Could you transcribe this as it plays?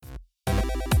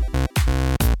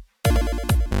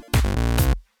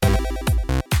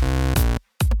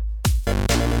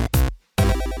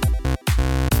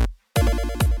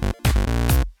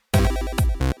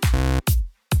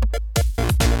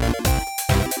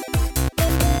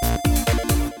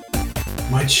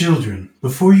My children,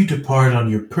 before you depart on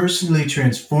your personally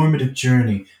transformative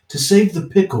journey to save the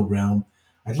pickle realm,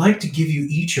 I'd like to give you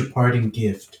each a parting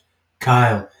gift.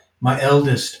 Kyle, my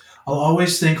eldest, I'll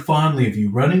always think fondly of you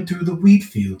running through the wheat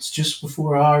fields just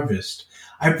before harvest.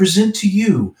 I present to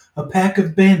you a pack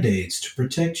of band-aids to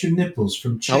protect your nipples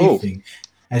from Oh, chafing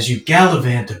as you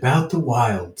gallivant about the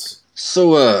wilds.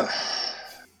 so,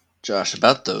 Josh,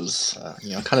 about those,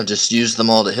 I kind of just used them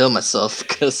all to heal myself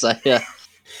because I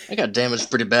got damaged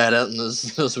pretty bad out in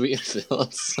those wheat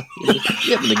fields. You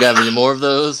happen to grab any more of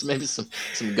those? Maybe some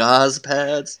gauze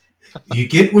pads? You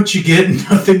get what you get and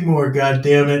nothing more,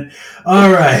 goddammit.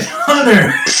 All right,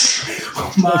 Hunter,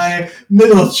 my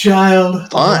middle child,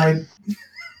 Fine,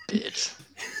 bitch.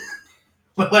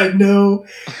 while I know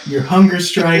your hunger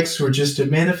strikes were just a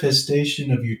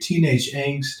manifestation of your teenage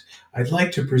angst, I'd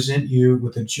like to present you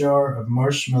with a jar of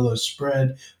marshmallow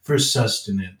spread for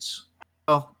sustenance.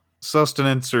 Well,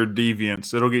 sustenance or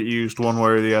deviance. It'll get used one way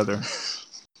or the other.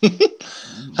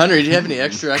 Hunter, do you have any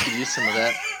extra? I could use some of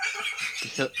that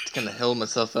to kind of heal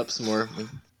myself up some more in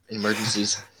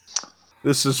emergencies.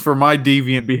 This is for my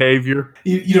deviant behavior.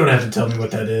 You don't have to tell me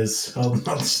what that is. I'll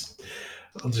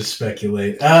just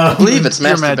speculate. I believe it's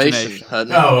your masturbation, imagination.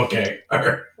 Hutton. Oh, okay. All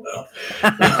right. Well,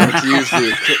 To use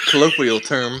the colloquial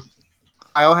term.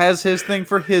 Kyle has his thing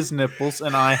for his nipples,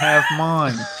 and I have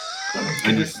mine.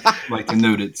 I just like to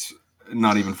note it's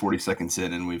not even 40 seconds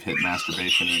in, and we've hit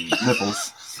masturbation and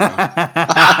nipples. So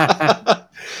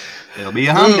it'll be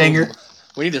a humdinger. Boom.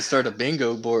 We need to start a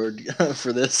bingo board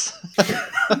for this.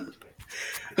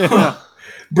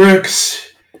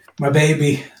 Brooks, my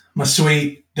baby, my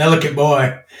sweet, delicate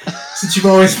boy. Since you've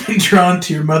always been drawn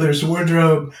to your mother's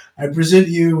wardrobe, I present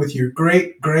you with your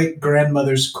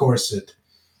great-great-grandmother's corset.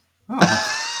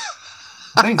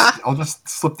 Oh, thanks. I'll just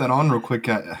slip that on real quick.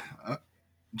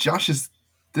 Josh, is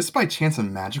this by chance a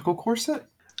magical corset?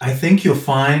 I think you'll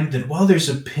find that while there's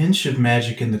a pinch of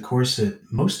magic in the corset,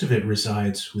 most of it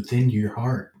resides within your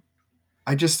heart.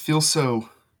 I just feel so...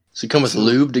 So you come with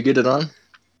lube to get it on?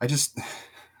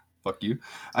 Fuck you.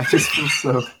 I just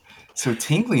feel so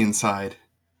tingly inside.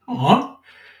 Aw,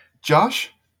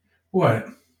 Josh, what?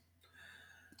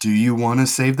 do you want to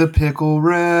save the pickle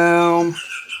realm?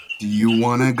 Do you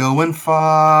want to go and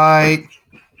fight?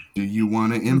 Do you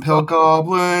want to impale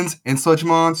goblins and sludge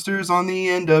monsters on the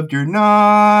end of your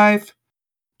knife?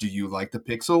 Do you like the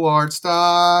pixel art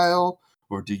style?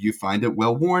 Or do you find it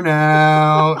well worn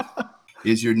out?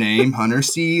 Is your name Hunter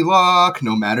Sealock?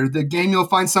 No matter the game, you'll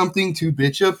find something to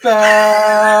bitch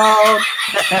about.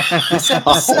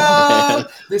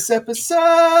 This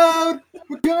episode,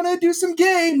 we're gonna do some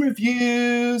game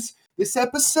reviews. This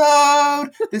episode,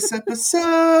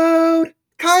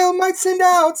 Kyle might send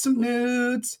out some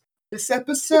nudes. This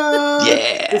episode.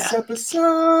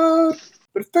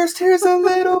 But first, here's a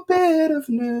little bit of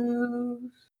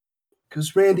news.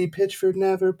 'Cause Randy Pitchford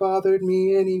never bothered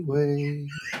me anyway.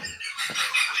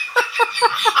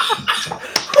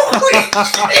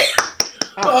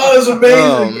 Oh, it was amazing.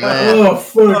 Oh, man. Oh,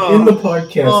 fuck. In the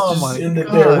podcast. Oh, just my in the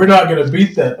God. there. We're not going to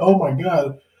beat that. Oh, my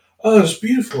God. Oh, it's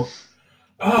beautiful.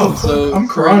 Oh, So I'm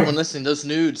for everyone crying. listening, those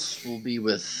nudes will be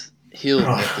with healed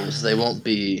nipples. They won't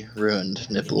be ruined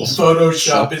nipples.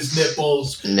 Photoshop his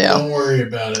nipples. No. Don't worry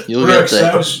about it. You'll Brooks, get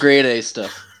that the was grade A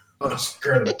stuff.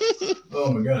 incredible.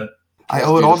 Oh, my God. I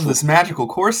owe it all to this magical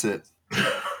corset.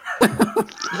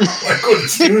 Like what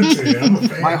it's doing to you. I'm a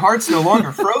fan. My heart's no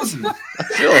longer frozen. I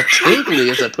feel all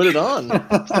tingly as I put it on.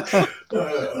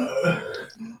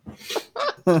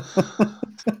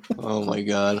 Oh my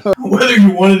god. Whether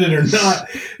you wanted it or not,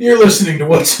 you're listening to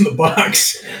What's in the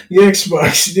Box, the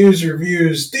Xbox News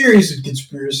Reviews, Theories and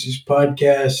Conspiracies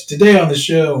podcast. Today on the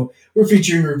show, we're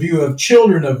featuring a review of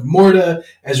Children of Morta,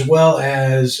 as well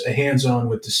as a hands-on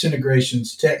with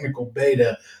Disintegration's technical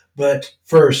beta. But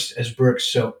first, as Brooks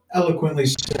so eloquently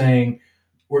saying,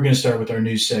 we're going to start with our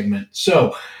news segment.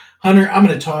 So, Hunter, I'm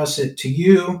going to toss it to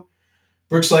you.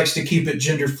 Brooks likes to keep it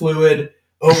gender fluid.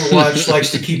 Overwatch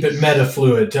likes to keep it meta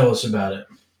fluid. Tell us about it.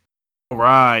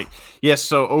 Right. Yes,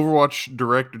 so Overwatch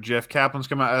director Jeff Kaplan's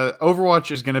coming out. Overwatch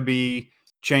is going to be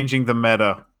changing the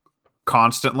meta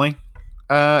constantly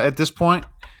at this point.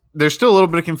 There's still a little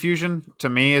bit of confusion to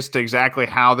me as to exactly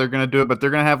how they're going to do it, but they're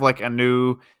going to have like a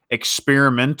new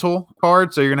experimental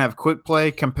card. So you're going to have quick play,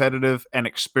 competitive, and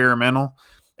experimental.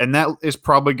 And that is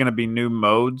probably going to be new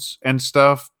modes and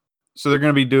stuff. So they're going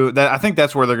to be doing that. I think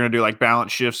that's where they're going to do like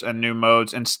balance shifts and new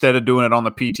modes instead of doing it on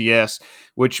the PTS,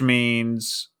 which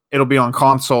means it'll be on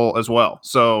console as well.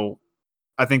 So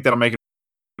I think that'll make it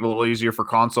a little easier for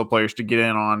console players to get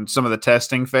in on some of the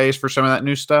testing phase for some of that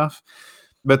new stuff.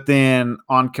 But then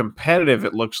on competitive,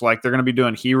 it looks like they're going to be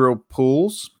doing hero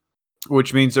pools,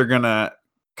 which means they're going to,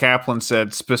 Kaplan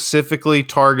said, specifically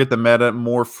target the meta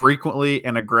more frequently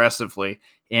and aggressively,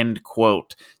 end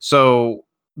quote. So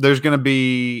there's going to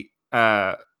be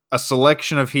a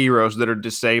selection of heroes that are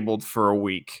disabled for a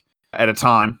week at a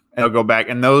time. And they'll go back,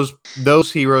 and those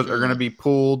heroes are going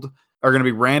to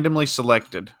be randomly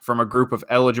selected from a group of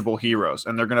eligible heroes,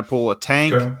 and they're going to pull a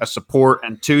tank, a support,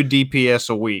 and 2 DPS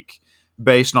a week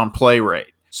based on play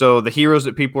rate. So the heroes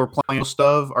that people are playing most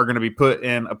of are going to be put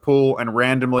in a pool, and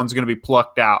random ones going to be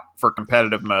plucked out for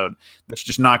competitive mode. That's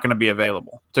just not going to be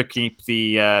available to keep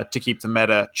the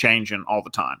meta changing all the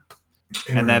time.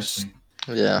 And that's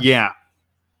yeah.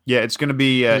 It's going to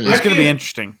be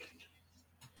interesting.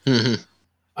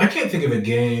 I can't think of a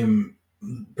game,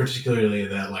 particularly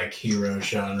that like hero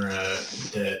genre,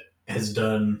 that has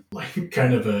done like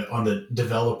kind of a on the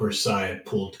developer side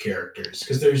pulled characters,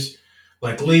 because there's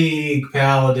like League,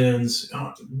 Paladins.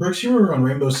 Brooks, you remember on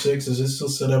Rainbow Six? Is it still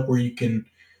set up where you can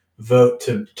vote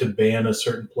to ban a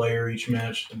certain player each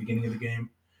match at the beginning of the game?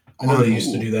 I know they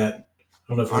used to do that. I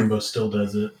don't know if Rainbow still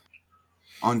does it.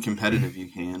 On competitive, you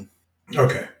can.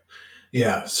 Okay.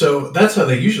 Yeah, so that's how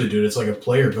they usually do it. It's like a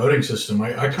player voting system.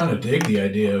 I kind of dig the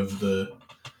idea of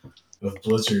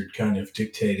Blizzard kind of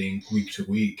dictating week to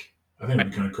week. I think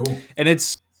it'd be kind of cool. And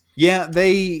it's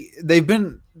they've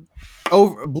been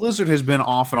over. Blizzard has been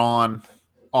off and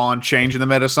on changing the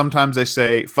meta. Sometimes they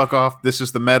say fuck off, this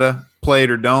is the meta, play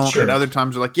it or don't. Sure. And other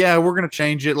times they're like, yeah, we're gonna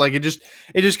change it. Like it just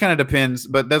kind of depends.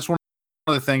 But that's one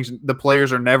of the things the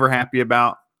players are never happy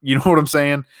about. You know what I'm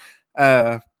saying?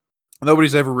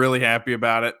 Nobody's ever really happy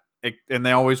about it, and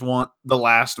they always want the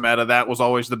last meta. That was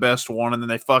always the best one, and then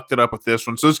they fucked it up with this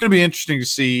one. So it's going to be interesting to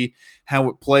see how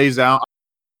it plays out.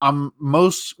 I'm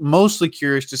mostly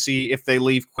curious to see if they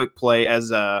leave quick play as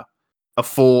a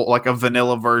full, like a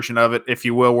vanilla version of it, if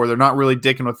you will, where they're not really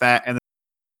dicking with that. And then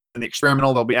in the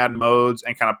experimental, they'll be adding modes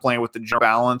and kind of playing with the general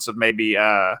balance of maybe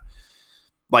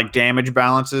like damage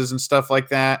balances and stuff like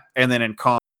that. And then in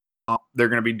comp, they're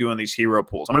going to be doing these hero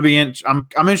pools. I'm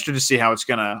interested to see how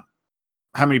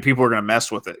many people are going to mess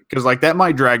with it, because like that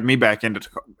might drag me back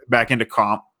into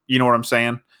comp. You know what I'm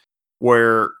saying?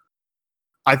 Where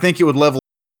I think it would level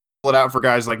it out for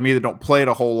guys like me that don't play it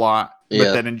a whole lot,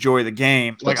 but that enjoy the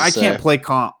game. Like I can't play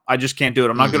comp. I just can't do it.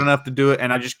 I'm not good enough to do it,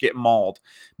 and I just get mauled.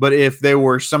 But if there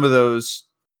were some of those,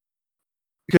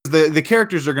 because the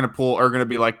characters they're going to pull are going to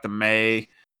be like the Mei,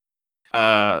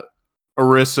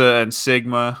 Orisa and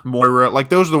Sigma, Moira, like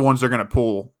those are the ones they're going to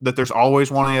pull, that there's always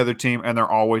one on the other team and they're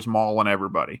always mauling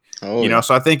everybody.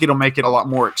 So I think it'll make it a lot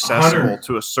more accessible Hunter,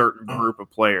 to a certain group of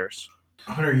players.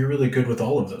 Hunter, you're really good with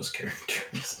all of those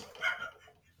characters.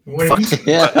 Everybody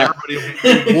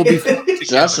will be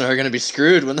Josh and I are going to be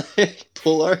screwed when they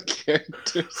pull our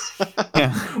characters.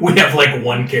 We have like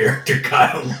one character,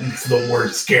 Kyle. It's the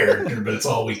worst character, but it's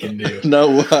all we can do.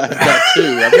 No, I've got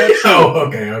two. Oh,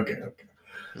 okay.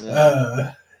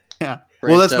 Yeah.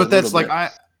 Well, that's like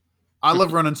I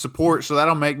love running support, so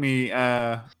that'll make me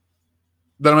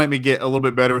get a little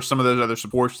bit better with some of those other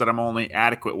supports that I'm only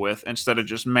adequate with, instead of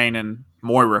just maining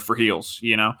Moira for heals.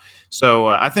 So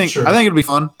I think it'll be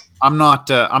fun.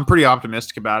 I'm pretty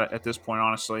optimistic about it at this point,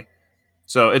 honestly.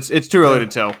 So it's too early to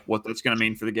tell what that's going to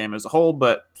mean for the game as a whole,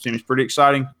 but seems pretty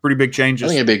exciting. Pretty big changes. I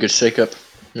think it'd be a good shakeup.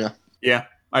 Yeah.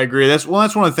 I agree. That's one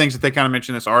of the things that they kind of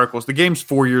mentioned in this article is the game's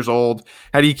 4 years old.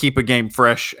 How do you keep a game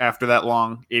fresh after that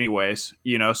long anyways?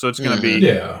 So it's going to be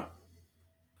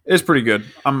it's pretty good.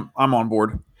 I'm on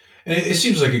board. And it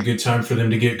seems like a good time for them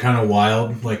to get kind of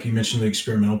wild, like you mentioned the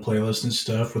experimental playlist and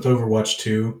stuff with Overwatch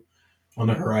 2 on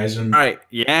the horizon. Right.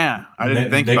 Yeah. I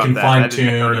didn't think about that. They can fine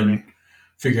tune and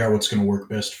figure out what's going to work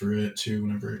best for it too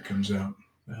whenever it comes out.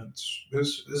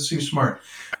 This seems smart.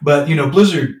 But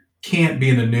Blizzard can't be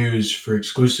in the news for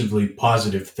exclusively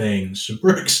positive things. So,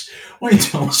 Brooks, why don't you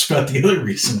tell us about the other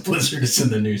reason Blizzard is in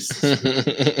the news?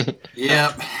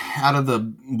 Yep, out of the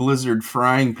Blizzard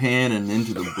frying pan and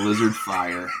into the Blizzard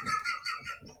fire.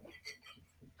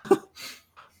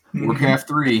 Warcraft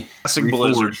 3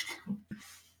 Reforged.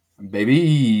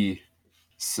 Baby.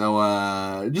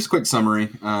 So, just a quick summary.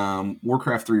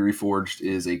 Warcraft 3 Reforged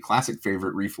is a classic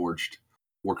favorite reforged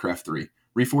Warcraft 3.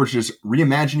 Reforged is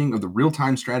reimagining of the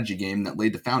real-time strategy game that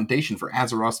laid the foundation for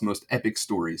Azeroth's most epic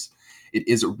stories. It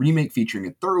is a remake featuring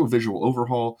a thorough visual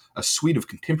overhaul, a suite of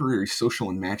contemporary social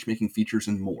and matchmaking features,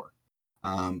 and more.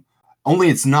 Only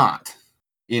it's not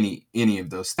any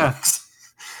of those things.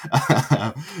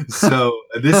 So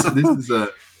this is I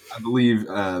believe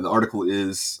the article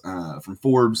is from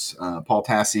Forbes, Paul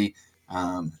Tassi.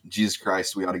 Jesus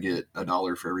Christ, we ought to get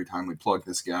 $1 for every time we plug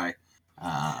this guy.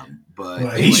 But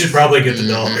Well, he should probably get the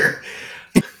dollar.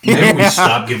 Maybe we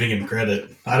stop giving him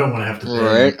credit. I don't want to have to pay him.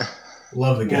 Right.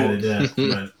 Love the guy to death,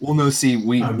 but well, no. See,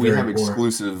 we I'm we very have poor.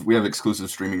 exclusive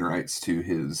streaming rights to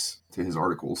his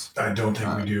articles, I don't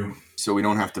think we do. so we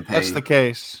don't have to pay. That's the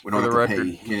case. We don't for have the to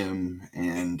record. pay him.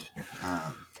 And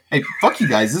hey, fuck you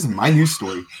guys! This is my news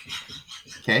story.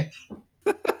 Okay,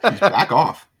 just back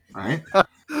off. All right.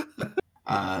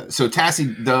 So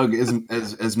Tassie dug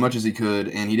as much as he could,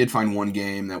 and he did find one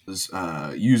game that was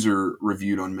user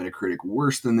reviewed on Metacritic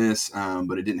worse than this,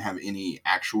 but it didn't have any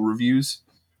actual reviews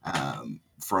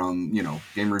from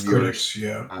game reviewers,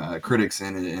 critics,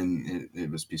 and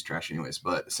it was piece of trash anyways.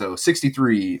 But so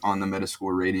 63 on the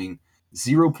Metascore rating,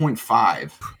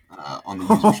 0.5 on the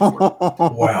user score.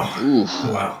 Wow. Ooh.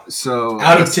 Wow. So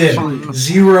Out of 10,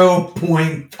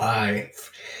 0.5.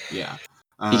 Yeah.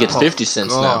 He gets 50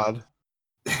 cents now.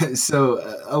 So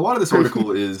a lot of this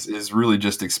article is really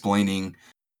just explaining,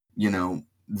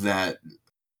 that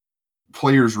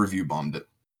players review bombed it,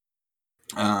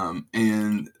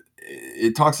 and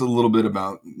it talks a little bit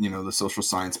about the social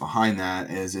science behind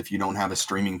that. As if you don't have a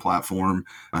streaming platform,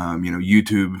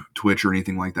 YouTube, Twitch, or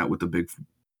anything like that with a big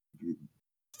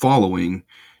following,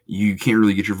 you can't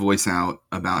really get your voice out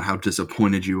about how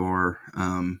disappointed you are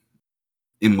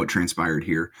in what transpired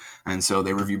here, and so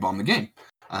they review bomb the game.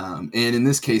 And in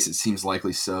this case, it seems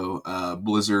likely so.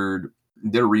 Blizzard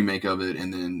did a remake of it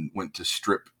and then went to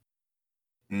strip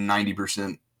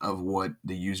 90% of what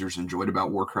the users enjoyed about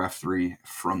Warcraft 3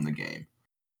 from the game.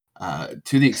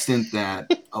 To the extent that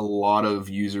a lot of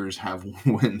users have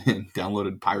went and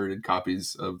downloaded pirated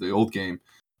copies of the old game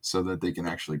so that they can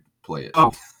actually play it.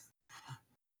 Oh.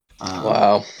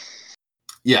 Wow.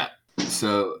 Yeah.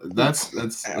 So that's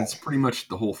pretty much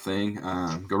the whole thing.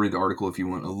 Go read the article if you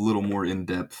want a little more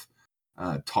in-depth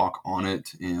talk on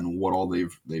it and what all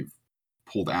they've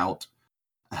pulled out.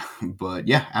 But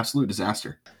yeah, absolute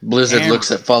disaster. Blizzard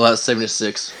looks at Fallout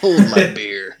 76. Hold my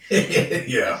beer.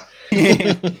 Yeah.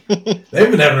 They've been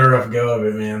having a rough go of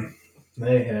it, man.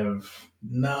 They have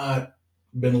not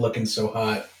been looking so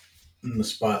hot in the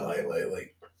spotlight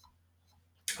lately.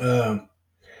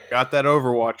 Got that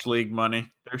Overwatch League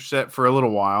money. They're set for a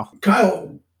little while.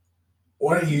 Kyle,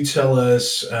 why don't you tell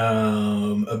us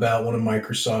about one of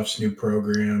Microsoft's new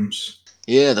programs?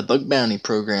 Yeah, the bug bounty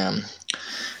program.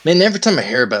 Man, every time I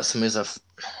hear about some of these, I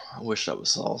wish I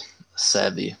was all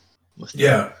savvy with that.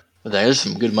 Yeah. But there's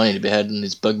some good money to be had in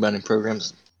these bug bounty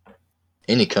programs.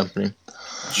 Any company.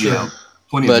 Sure. Yeah,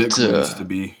 plenty of Bitcoins to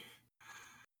be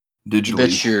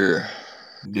digitally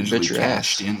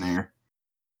cashed in there.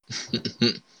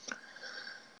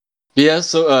 Yeah,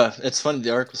 so it's funny.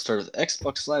 The article started with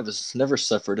Xbox Live has never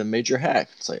suffered a major hack.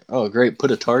 It's like, oh great,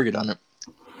 put a target on it.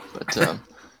 But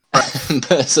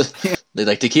they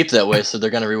like to keep that way, so they're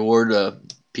going to reward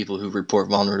people who report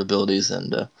vulnerabilities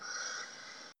and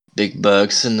big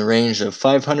bugs in the range of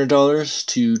 $500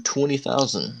 to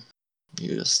 $20,000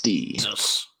 USD.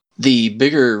 Jesus. The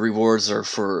bigger rewards are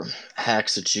for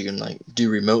hacks that you can do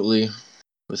remotely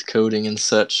with coding and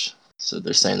such. So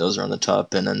they're saying those are on the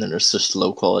top end, and then there's just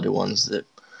low quality ones that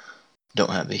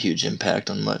don't have a huge impact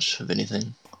on much of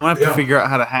anything. I'm going to have to figure out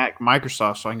how to hack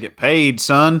Microsoft so I can get paid,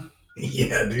 son.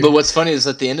 Yeah, dude. But what's funny is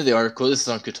at the end of the article, this is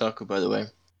on Kotaku, by the way,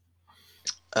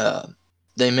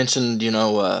 they mentioned,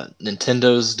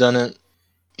 Nintendo's done it,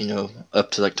 up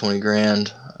to like 20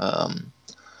 grand.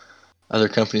 Other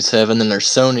companies have, and then there's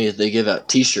Sony, they give out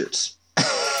t-shirts.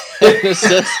 It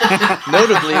says,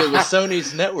 notably, it was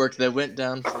Sony's network that went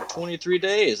down for 23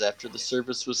 days after the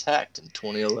service was hacked in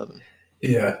 2011.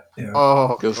 Yeah.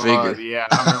 Oh, Go God, figure. Yeah,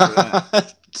 I remember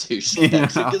that. Dude,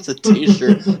 actually gets a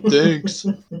t-shirt. Thanks.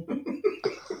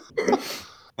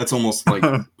 That's almost like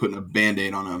putting a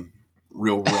Band-Aid on a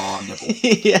real raw nipple.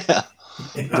 Yeah,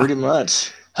 pretty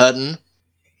much. Hutton.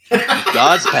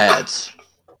 God's pads.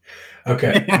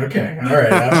 Okay. All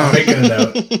right. I'm making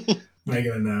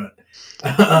a note.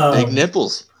 Big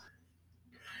nipples.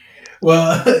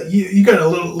 Well, you got a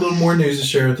little more news to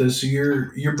share with us. So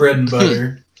your bread and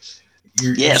butter,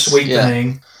 your sweet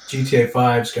thing, GTA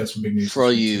 5's got some big news for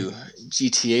all you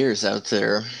GTAers out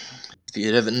there. If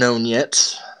you haven't known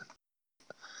yet,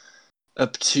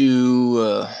 up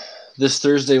to this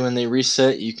Thursday when they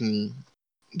reset, you can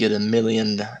get $1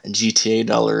 million GTA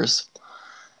dollars.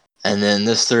 And then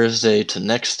this Thursday to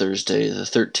next Thursday, the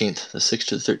 13th, the 6th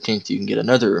to the 13th, you can get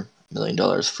another $1 million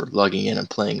for logging in and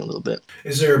playing a little bit.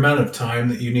 Is there an amount of time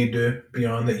that you need to be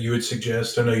on that you would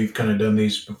suggest? I know you've kind of done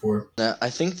these before. I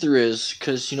think there is,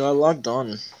 because, I logged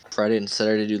on Friday and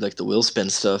Saturday to do the wheel spin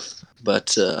stuff,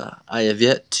 but I have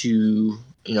yet to,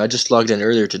 I just logged in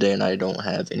earlier today and I don't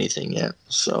have anything yet,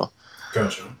 so.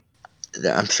 Gotcha.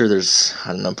 I'm sure there's,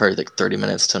 I don't know, probably like 30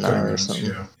 minutes to an 30 hour minutes, or something.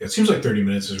 yeah. It seems like 30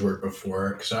 minutes is work before,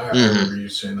 because I Mhm. remember you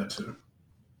saying that to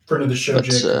friend of the show, But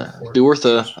Jake. Before. be worth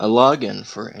a login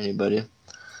for anybody who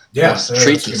Yeah, wants to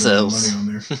treat that's good money themselves. on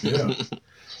there. Yeah.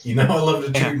 You know, I love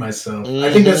to Yeah. treat myself. Mhm.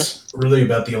 I think that's really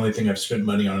about the only thing I've spent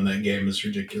money on in that game is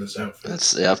ridiculous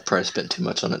outfits. I've probably spent too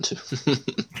much on it too.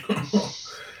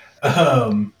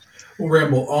 We'll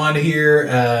ramble on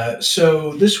here.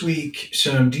 So this week,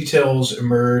 some details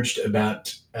emerged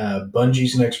about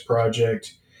Bungie's next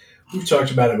project. We've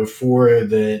talked about it before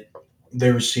that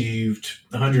they received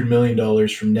 $100 million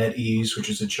from NetEase, which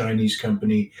is a Chinese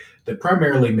company that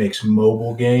primarily makes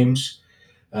mobile games.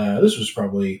 This was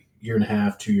probably a year and a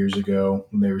half, 2 years ago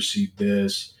when they received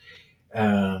this.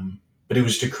 But it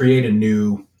was to create a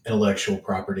new intellectual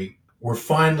property. We're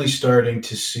finally starting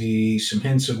to see some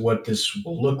hints of what this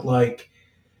will look like.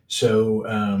 So,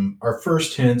 our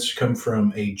first hints come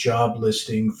from a job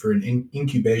listing for an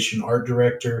incubation art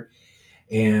director.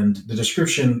 And the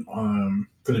description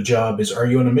for the job is: Are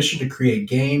you on a mission to create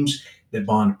games that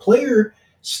bond players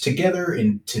together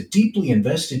into deeply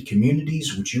invested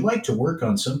communities? Would you like to work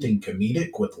on something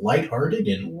comedic with lighthearted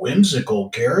and whimsical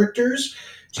characters?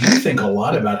 Do you think a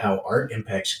lot about how art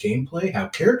impacts gameplay, how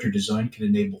character design can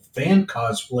enable fan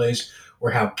cosplays, or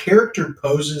how character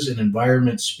poses and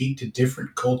environments speak to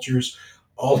different cultures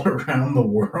all around the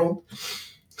world?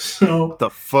 So, The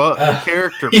fuck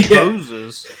character yeah.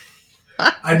 poses.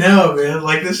 I know, man.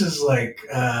 Like this is like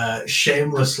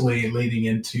shamelessly leading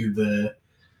into the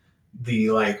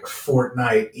like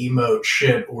Fortnite emote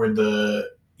shit, or the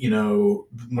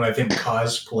when I think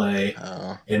cosplay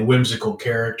and whimsical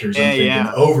characters, I'm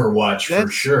thinking Overwatch for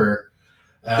That's- sure.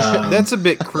 That's a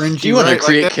bit cringy. Do you want right? to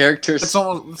create Like characters? It's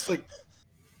almost like.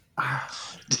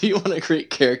 Do you want to create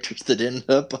characters that end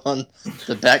up on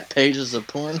the back pages of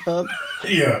Pornhub?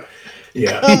 Yeah.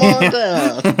 Come on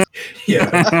down.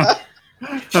 Yeah.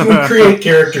 You would create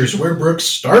characters where Brooks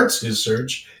starts his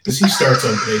search, because he starts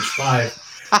on page 5.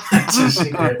 That's his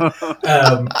secret.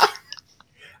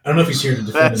 I don't know if he's here to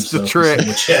defend That's himself. the trick.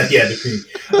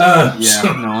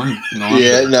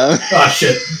 No. Oh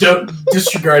shit! Don't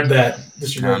disregard that.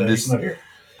 Disregard that. He's not here.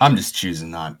 I'm just choosing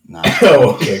not.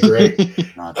 Oh, okay, great.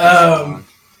 Not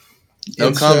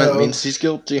No comment means he's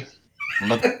guilty.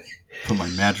 I'm about to put my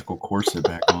magical corset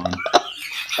back on.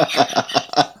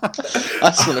 I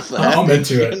just want to I'm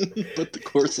into it. Put the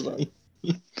corset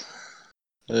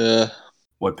on.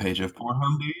 What page of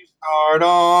Pornhub do you start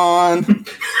on?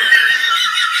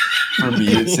 For me,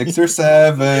 it's 6 or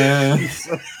 7.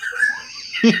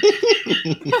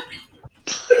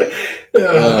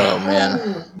 Oh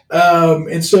man.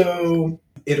 And so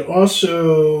it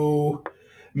also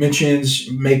mentions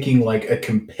making like a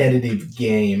competitive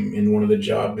game in one of the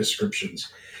job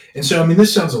descriptions. And so, I mean,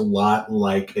 this sounds a lot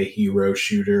like a hero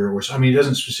shooter, or I mean, it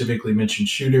doesn't specifically mention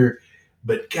shooter,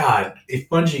 but God, if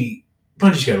Bungie's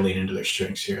got to lean into their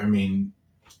strengths here. I mean,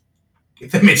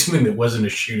 if they made something that wasn't a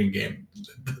shooting game,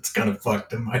 that's kind of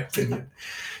fucked in my opinion,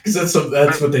 because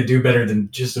that's what they do better than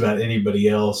just about anybody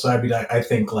else. I mean, I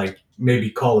think like maybe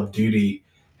Call of Duty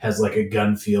has like a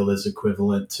gun feel that's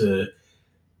equivalent to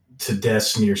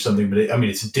Destiny or something, but I mean,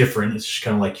 it's different. It's just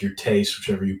kind of like your taste,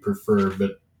 whichever you prefer.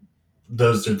 But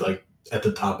those are like at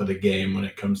the top of the game when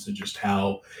it comes to just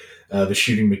how the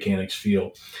shooting mechanics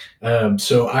feel.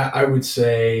 So I would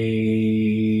say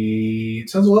it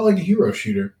sounds a lot like a hero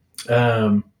shooter.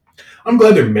 I'm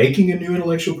glad they're making a new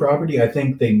intellectual property. I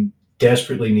think they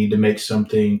desperately need to make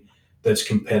something that's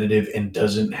competitive and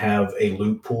doesn't have a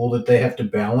loot pool that they have to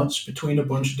balance between a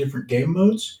bunch of different game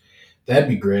modes. That'd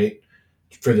be great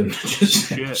for them to just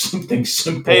have something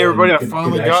simple. Hey, everybody, I could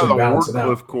finally got a balance it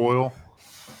Wardcliff out. coil.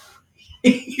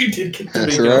 You did get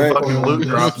That's Speaking right. of fucking loot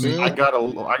drops, Mhm. I got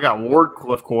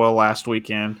Wardcliff coil last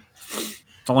weekend. It's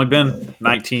only been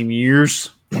 19 years.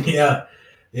 Yeah.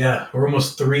 We're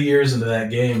almost 3 years into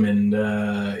that game, and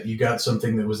you got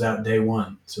something that was out day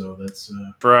one. So that's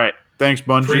Right. Thanks,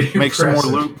 Bungie. Pretty Make some more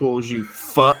impressive. loot pools, you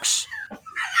fucks.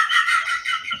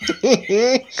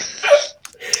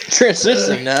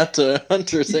 Transitioning now to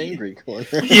Hunter's Angry Corner.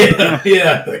 yeah.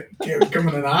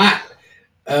 Coming in hot.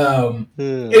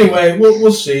 Anyway,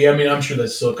 we'll see. I mean, I'm sure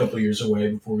that's still a couple years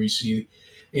away before we see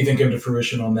anything come to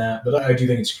fruition on that. But I do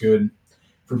think it's good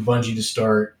for Bungie to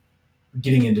start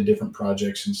getting into different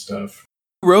projects and stuff.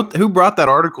 Who brought that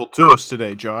article to us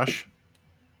today, Josh?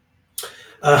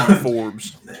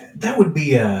 Forbes. That would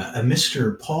be a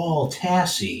Mr. Paul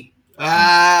Tassi for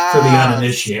the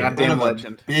uninitiated. Goddamn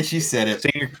legend. Bitch, you said it.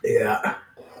 Senior. Yeah.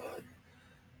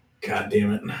 God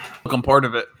damn it. Look, I'm part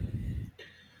of it.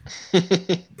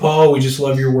 Paul, we just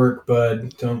love your work,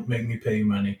 bud. Don't make me pay you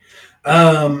money.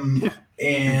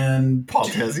 And Paul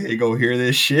Tessier ain't gonna hear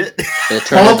this shit. It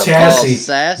turned Paul into Tassi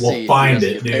Sassy. will find He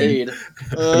it, doesn't get dude. paid.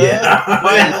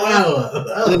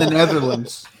 Yeah. in the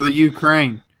Netherlands, the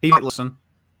Ukraine. He might listen.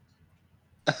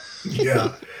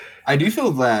 Yeah. I do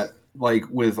feel that, like,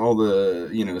 with all the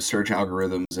search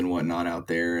algorithms and whatnot out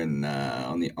there, and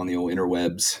on the old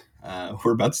interwebs,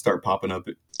 we're about to start popping up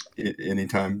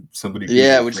anytime somebody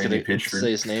Yeah, Googles we're just Randy gonna Pitchford.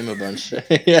 say his name a bunch.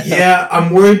 Yeah,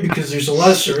 I'm worried because there's a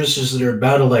lot of services that are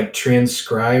about to like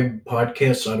transcribe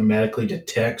podcasts automatically to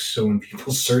text. So when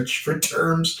people search for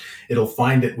terms, it'll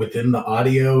find it within the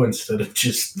audio instead of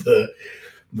just the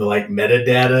like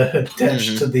metadata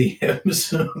attached to the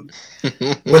episode.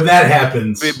 When that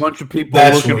happens, Be a bunch of people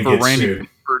that's when looking we for get Randy sued.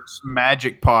 Pitchford's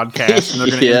magic podcast, and they're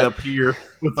going to end up here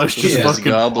with us just Yeah. fucking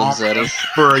Goblins at bombing us.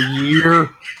 for a year.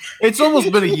 It's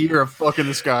almost been a year of fucking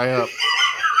this guy up.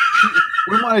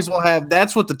 We might as well have.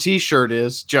 That's what the T-shirt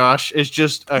is, Josh. It's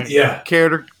just a Yeah.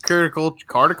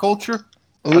 carticulture,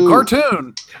 a Ooh,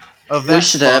 cartoon of that. we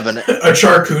should have an A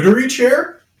charcuterie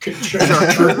chair?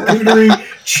 Charcuterie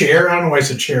chair? I don't know why I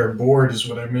said chair. Board is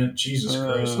what I meant. Jesus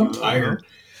Christ. I'm tired.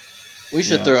 We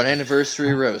should Yeah. throw an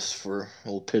anniversary roast for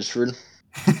old Pitchford.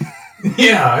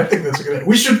 Yeah, I think that's a good idea.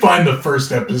 We should find the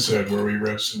first episode where we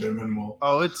roasted him and we'll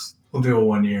do a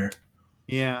 1 year.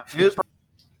 Yeah, it was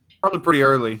probably pretty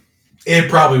early. It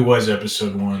probably was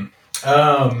episode 1.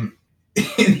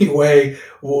 Anyway,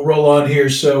 we'll roll on here.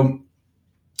 So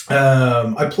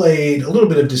I played a little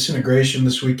bit of Disintegration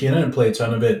this weekend. I didn't play a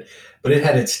ton of it, but it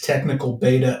had its technical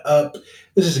beta up.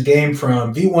 This is a game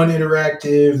from V1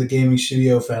 Interactive, the gaming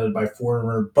studio founded by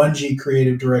former Bungie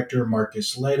creative director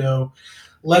Marcus Leto.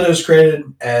 Leto's credited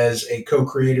as a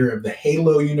co-creator of the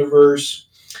Halo universe,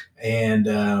 and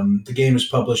the game is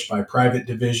published by Private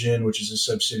Division, which is a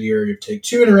subsidiary of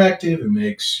Take-Two Interactive, who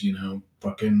makes,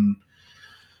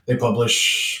 they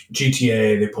publish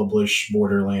GTA, they publish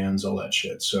Borderlands, all that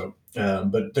shit. So,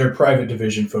 but their Private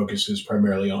Division focuses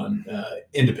primarily on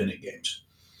independent games.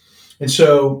 And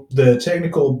so the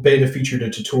technical beta featured a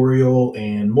tutorial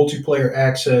and multiplayer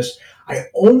access. I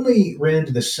only ran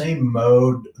into the same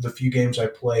mode the few games I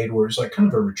played where it was like kind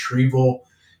of a retrieval.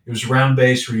 It was round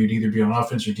based where you'd either be on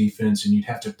offense or defense, and you'd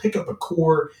have to pick up a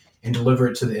core and deliver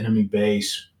it to the enemy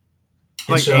base.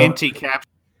 And Like so anti-capture.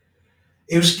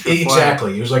 it was flag.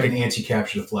 exactly. It was like an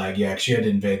anti-capture the flag. Yeah, because you had to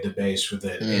invade the base with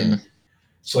it. And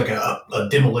it's like a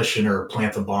demolition or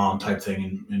plant the bomb type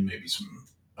thing, and maybe some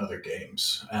other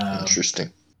games.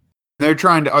 Interesting.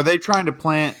 Are they trying to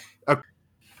plant a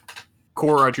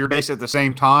core at your base at the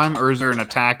same time, or is there an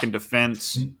attack and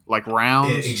defense like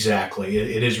rounds? Exactly.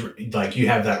 It is like you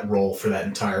have that role for that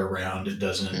entire round. It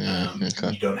doesn't.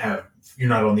 Okay. You're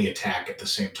not on the attack at the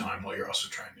same time while you're also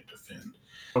trying to defend.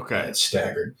 Okay. It's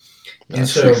staggered. Not And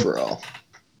so- free for all.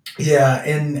 Yeah,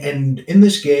 and in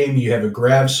this game you have a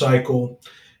grav cycle,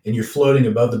 and you're floating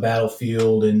above the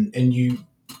battlefield, and you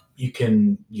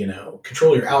can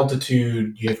control your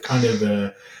altitude. You have kind of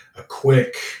a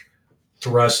quick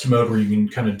thrust mode where you can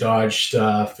kind of dodge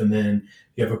stuff, and then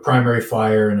you have a primary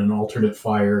fire and an alternate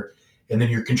fire, and then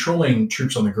you're controlling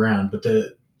troops on the ground. But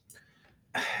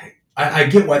I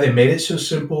get why they made it so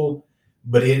simple,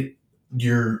 but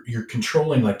you're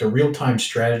controlling like the real time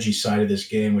strategy side of this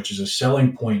game, which is a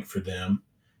selling point for them.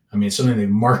 I mean, it's something they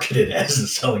marketed as a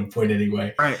selling point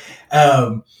anyway. Right.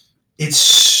 It's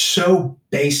so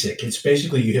basic. It's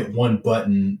basically you hit one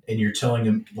button and you're telling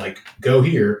them like, go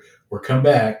here or come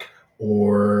back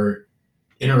or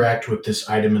interact with this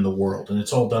item in the world, and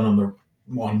it's all done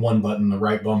on one button, the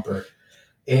right bumper.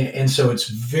 And so it's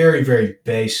very, very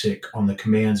basic on the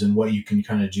commands and what you can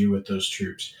kind of do with those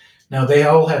troops. Now, they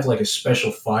all have like a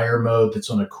special fire mode that's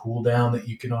on a cooldown that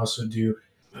you can also do.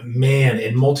 Man,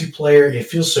 in multiplayer, it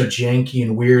feels so janky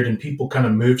and weird, and people kind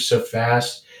of move so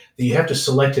fast that you have to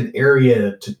select an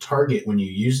area to target when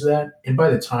you use that. And by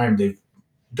the time they've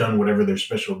done whatever their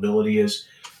special ability is,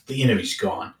 the enemy's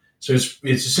gone. So it's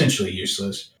essentially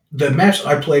useless. The maps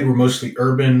I played were mostly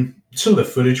urban. Some of the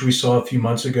footage we saw a few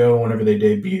months ago, whenever they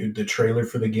debuted the trailer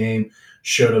for the game,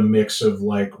 showed a mix of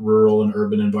like rural and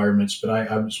urban environments, but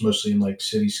I was mostly in like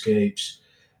cityscapes.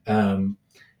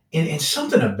 And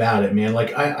something about it, man,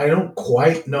 like I don't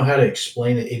quite know how to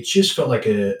explain it. It just felt like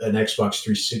an Xbox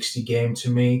 360 game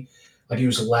to me. Like it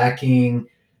was lacking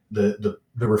the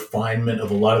refinement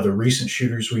of a lot of the recent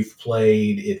shooters we've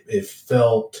played. It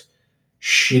felt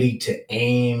shitty to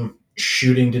aim.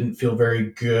 Shooting didn't feel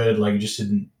very good. Like it just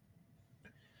didn't.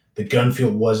 The gun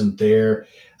feel wasn't there.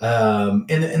 And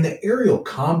the aerial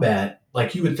combat,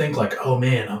 like you would think, like, oh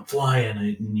man, I'm flying,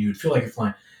 and you would feel like you're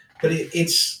flying. but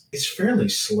it's fairly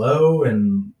slow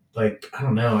and like I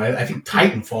don't know. I think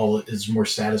Titanfall is more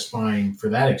satisfying for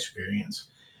that experience.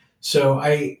 So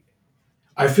I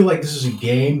feel like this is a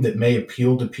game that may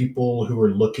appeal to people who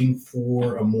are looking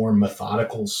for a more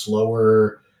methodical,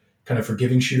 slower, kind of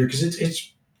forgiving shooter because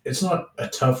it's not a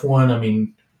tough one. I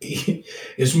mean,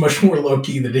 it's much more low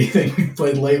key than anything we've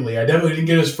played lately. I definitely didn't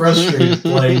get as frustrated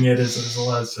playing it as a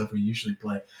lot of stuff we usually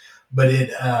play, but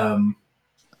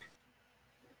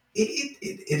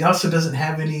it also doesn't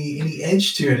have any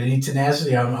edge to it, any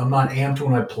tenacity. I'm not amped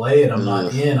when I play it. I'm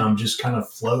not in. I'm just kind of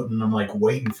floating. I'm like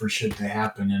waiting for shit to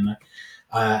happen, and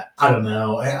I don't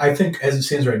know. I think as it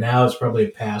stands right now, it's probably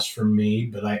a pass for me.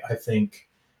 But I think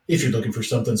if you're looking for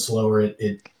something slower,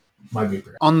 it might be a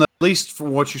pass. On the at least for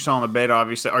what you saw in the beta,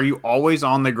 obviously, are you always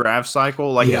on the grav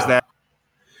cycle? Like, is that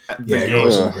the you're game?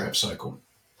 always on the grav cycle.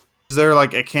 Is there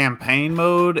like a campaign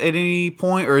mode at any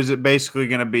point, or is it basically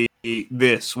going to be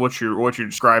this? What you're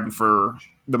describing for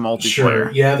the multiplayer?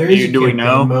 Sure. Yeah, there is a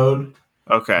campaign mode.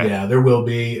 Okay. Yeah, there will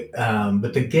be.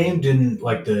 But the game didn't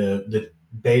like the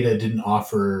beta didn't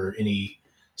offer any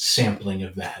sampling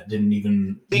of that. Didn't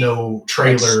even no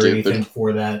trailer or anything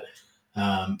for that.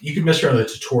 You could mess around with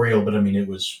the tutorial, but I mean, it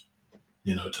was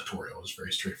tutorial. It was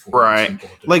very straightforward. Right.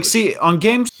 Like, see, on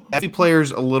games, every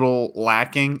player's a little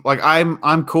lacking. Like,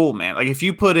 I'm cool, man. Like, if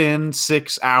you put in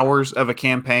 6 hours of a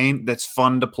campaign that's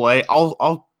fun to play,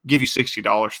 I'll give you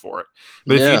 $60 for it.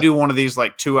 But if you do one of these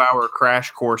like 2-hour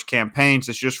crash course campaigns,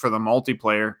 it's just for the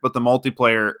multiplayer, but the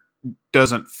multiplayer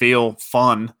doesn't feel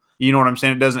fun. You know what I'm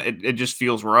saying? It doesn't. It just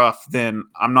feels rough. Then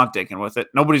I'm not digging with it.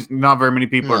 Not very many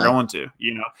people are going to.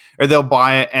 Or they'll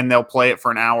buy it and they'll play it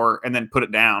for an hour and then put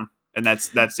it down, and that's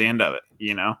the end of it.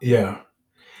 Yeah,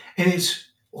 and it's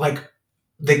like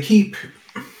they keep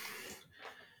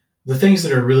the things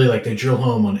that are really like they drill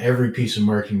home on every piece of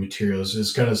marketing materials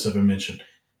is kind of stuff I mentioned.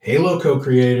 Halo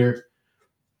co-creator,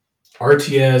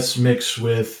 RTS mixed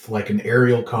with like an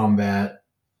aerial combat.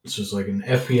 This is like an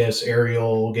FPS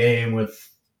aerial game with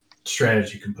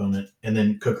strategy component, and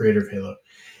then co-creator of Halo.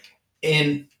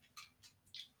 And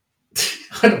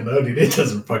I don't know, dude. It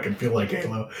doesn't fucking feel like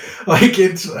Halo. Like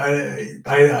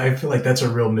I feel like that's a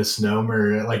real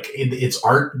misnomer. Like its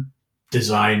art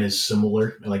design is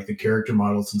similar. Like the character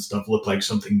models and stuff look like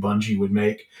something Bungie would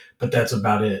make, but that's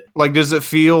about it. Like, does it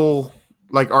feel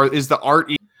like is the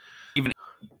art even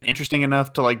interesting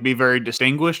enough to like be very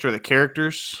distinguished, or the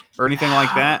characters or anything like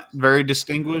that very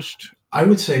distinguished? I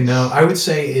would say no. I would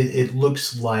say it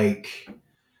looks like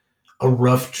a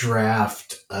rough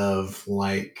draft of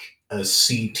like a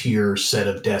C tier set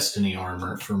of Destiny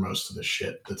armor for most of the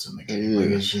shit that's in the game. Like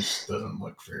it just doesn't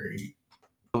look very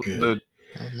good.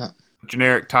 The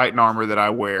generic Titan armor that I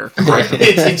wear. Right.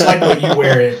 It's like what you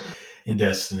wear it in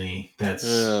Destiny. That's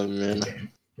man. the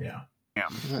game. Yeah.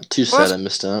 Too sad I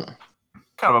missed out.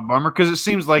 Kind of a bummer because it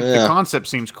seems like the concept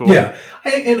seems cool. Yeah.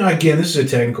 And again, this is a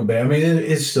technical beta. I mean,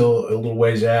 it's still a little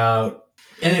ways out.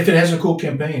 And if it has a cool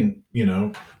campaign,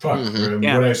 fuck.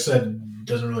 What I said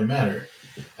doesn't really matter.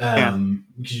 Because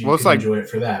you can enjoy it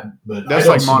for that. But that's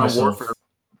like Modern Warfare.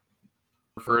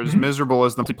 For as miserable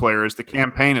as the multiplayer is, the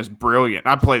campaign is brilliant.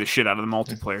 I play the shit out of the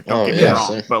multiplayer. Don't get me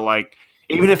wrong. But like,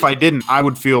 even if I didn't, I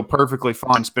would feel perfectly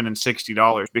fine spending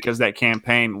 $60 because that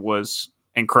campaign was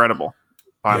incredible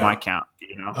by my count.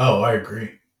 Oh, I agree.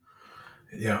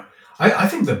 Yeah. I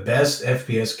think the best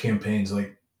FPS campaigns,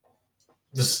 like,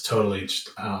 this is totally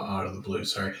just out of the blue,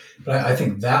 sorry. But I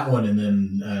think that one and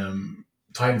then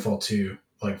Titanfall 2,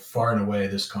 like, far and away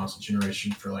this console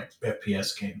generation for, like,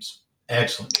 FPS games.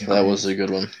 Excellent campaign. That was a good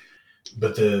one.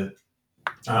 But I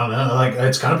don't know, like,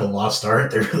 it's kind of a lost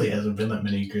art. There really hasn't been that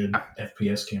many good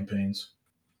FPS campaigns.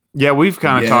 Yeah, we've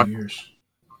kind of talked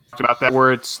about that,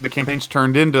 where the campaign's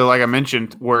turned into, like I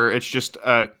mentioned, where it's just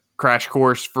a crash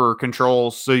course for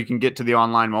controls so you can get to the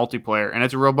online multiplayer, and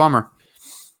it's a real bummer.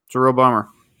 It's a real bummer.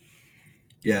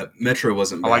 Yeah, Metro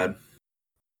wasn't bad.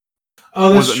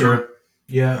 Oh, that's true.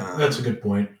 Yeah, that's a good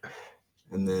point.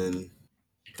 And then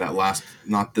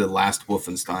not the last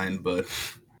Wolfenstein, but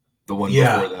the one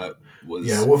before that was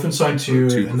Wolfenstein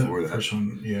 2 and before the that. first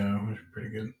one, was pretty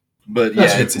good. But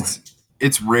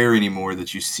it's rare anymore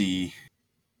that you see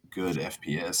good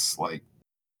FPS like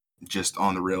just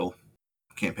on the real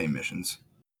campaign missions.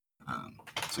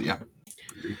 So yeah,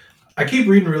 I keep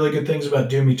reading really good things about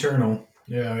Doom Eternal.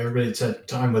 Yeah, everybody that's had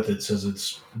time with it says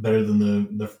it's better than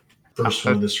the first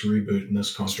one of this reboot in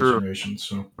this console generation.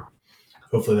 So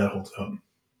hopefully that holds up.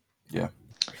 Yeah.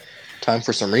 Time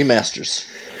for some remasters.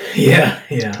 Yeah.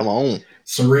 Come on.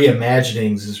 Some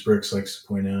reimaginings, as Brooks likes to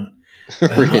point out.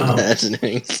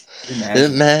 Reimaginings.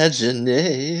 Imagine.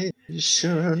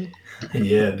 Imagination.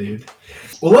 Yeah, dude.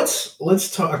 Well,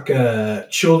 let's talk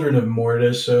Children of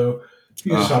Morta. So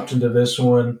you just hopped into this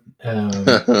one.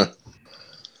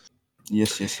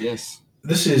 Yes.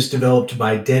 This is developed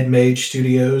by Dead Mage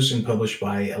Studios and published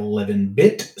by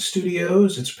 11-Bit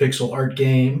Studios. It's a pixel art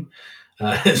game,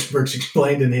 as Brooks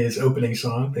explained in his opening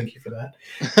song. Thank you for that.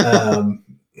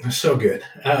 So good.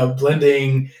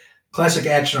 Blending classic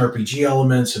action RPG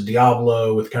elements of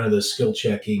Diablo with kind of the skill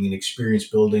checking and experience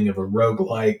building of a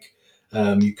roguelike.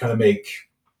 You kind of make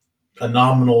a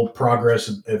nominal progress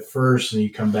at first, and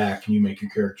you come back and you make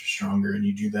your character stronger, and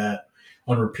you do that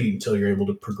on repeat until you're able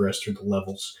to progress through the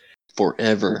levels.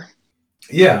 Forever.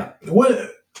 Yeah.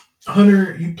 What,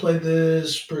 Hunter, you played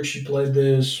this. Brooks, you played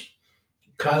this.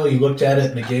 Kyle, you looked at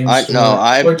it in the game store.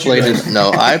 I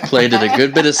played it a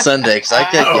good bit of Sunday because I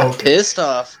kept getting pissed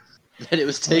off that it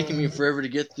was taking me forever to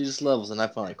get through these levels, and I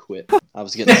finally quit. I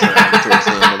was getting sad towards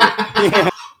the end of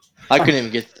it. I couldn't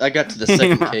even get. I got to the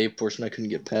second cave portion. I couldn't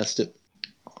get past it.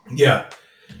 Yeah.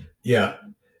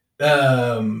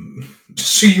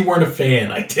 So you weren't a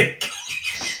fan, I think.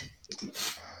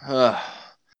 Not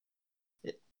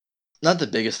the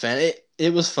biggest fan.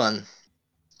 It was fun.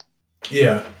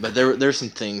 Yeah. But there's some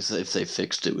things that if they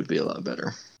fixed it would be a lot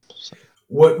better. So.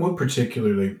 What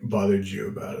particularly bothered you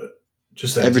about it?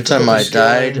 Just that every time I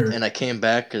died or... and I came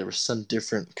back, there was some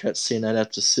different cutscene I'd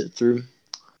have to sit through.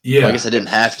 Yeah. Well, I guess I didn't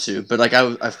have to, but like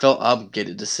I felt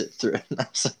obligated to sit through it. And I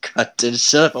was like, God, dude,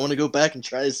 shut up! I want to go back and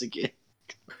try this again.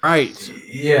 Right.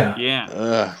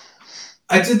 Yeah.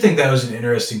 I did think that was an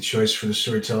interesting choice for the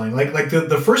storytelling. Like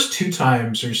the first 2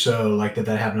 times or so, like that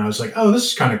happened, I was like, oh,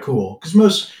 this is kind of cool, because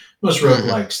most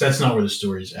roguelikes, that's not where the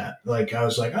story's at. Like I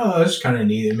was like, oh, this is kind of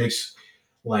neat. It makes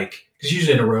like, because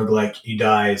usually in a roguelike, you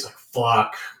die, it's like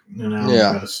fuck, you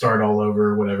got to start all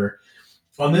over or whatever.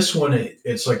 On this one,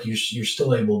 it's like you're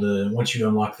still able to, once you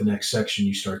unlock the next section,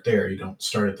 you start there. You don't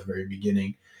start at the very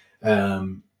beginning.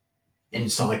 And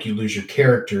it's not like you lose your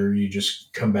character. You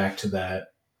just come back to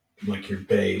that, like your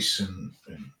base, and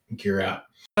gear out.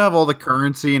 You have all the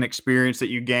currency and experience that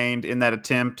you gained in that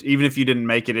attempt, even if you didn't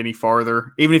make it any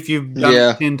farther, even if you've done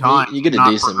it 10 times, you get a not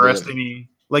decent progressed bit.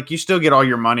 like you still get all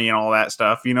your money and all that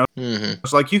stuff,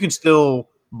 It's like you can still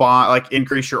buy, like,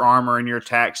 increase your armor and your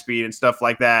attack speed and stuff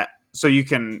like that, so you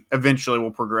can eventually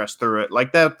will progress through it.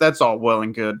 Like that's all well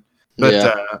and good,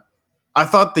 but I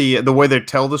thought the way they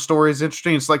tell the story is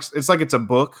interesting. It's like it's a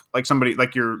book, like somebody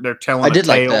like they're telling. I did a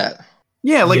tale. like that.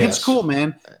 Yeah, like it's cool,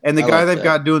 man. And the guy they've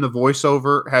got doing the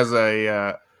voiceover has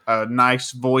a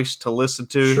nice voice to listen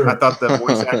to. Sure. I thought the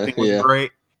voice acting was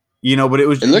great. But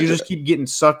you just keep getting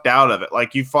sucked out of it.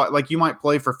 Like you might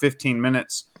play for 15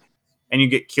 minutes and you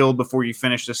get killed before you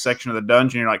finish this section of the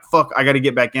dungeon. You're like, fuck, I got to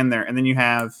get back in there. And then you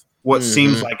have what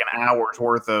seems like an hour's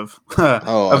worth of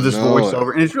this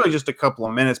voiceover. And it's really just a couple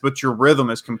of minutes, but your rhythm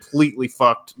is completely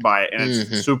fucked by it. And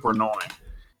it's super annoying.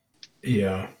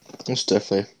 Yeah. It's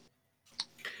definitely.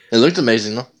 It looked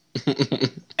amazing, though.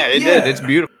 It did. It's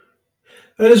beautiful.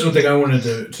 That is one thing I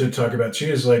wanted to talk about too.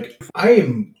 Is like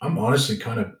I'm honestly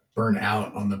kind of burnt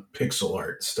out on the pixel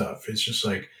art stuff. It's just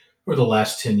like over the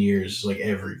last 10 years, like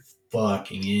every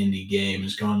fucking indie game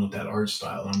has gone with that art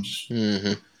style. I'm just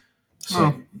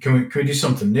like, can we do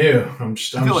something new? I'm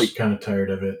just kind of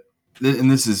tired of it.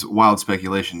 And this is wild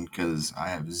speculation because I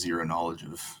have zero knowledge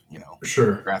of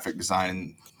graphic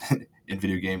design in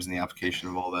video games and the application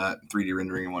of all that 3D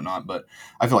rendering and whatnot. But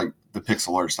I feel like the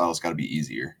pixel art style has got to be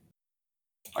easier.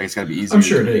 Like it's got to be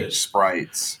easier to make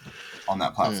sprites on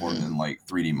that platform than like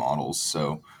 3D models.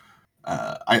 So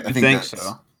I think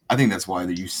so. I think that's why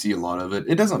you see a lot of it.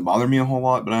 It doesn't bother me a whole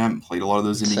lot, but I haven't played a lot of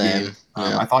those indie games.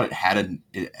 I thought it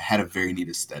had a very neat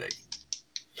aesthetic.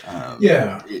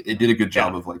 It did a good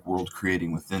job of like world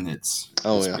creating within its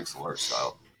pixel art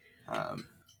style.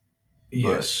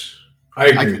 Yes, I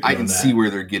agree. I can see where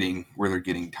they're getting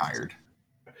tired.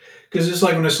 Because it's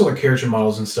like when I saw the character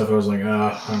models and stuff, I was like,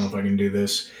 I don't know if I can do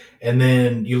this. And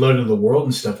then you load into the world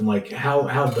and stuff, and like how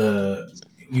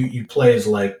you play as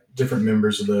like different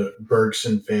members of the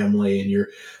Bergson family, and you're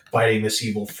fighting this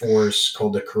evil force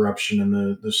called the Corruption in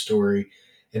the story.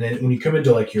 And then when you come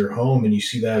into like your home and you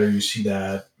see that, or you see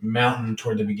that mountain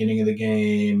toward the beginning of the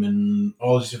game, and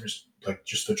all these different, like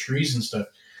just the trees and stuff,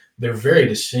 they're very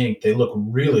distinct. They look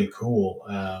really cool.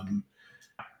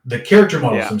 The character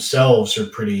models themselves are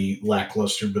pretty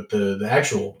lackluster, but the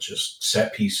actual just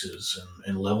set pieces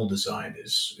and level design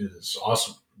is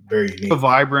awesome. Very unique.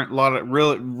 Vibrant, a lot of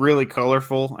really, really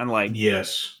colorful and like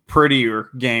prettier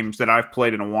games that I've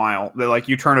played in a while. That like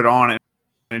you turn it on and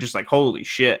it's just like, holy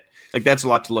shit. Like that's a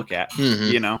lot to look at,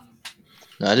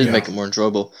 No, I did Yeah. make it more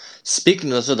enjoyable. Speaking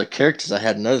of those other characters, I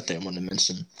had another thing I wanted to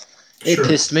mention. It Sure.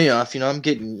 pissed me off. I'm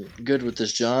getting good with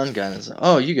this John guy. And it's like,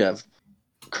 oh, you got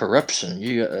corruption.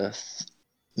 You got a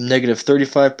negative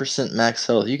 35% max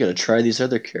health. You got to try these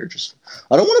other characters.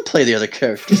 I don't want to play the other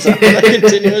characters. I want to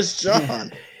continue as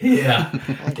John. Yeah.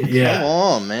 Like, Yeah. come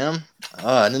on, man.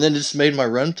 And then it just made my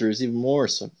run throughs even more.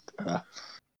 So it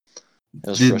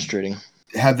was frustrating.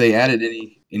 Have they added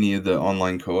any of the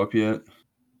online co-op yet?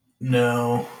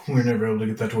 No, we're never able to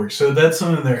get that to work. So that's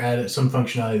something some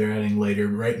functionality they're adding later.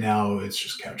 Right now, it's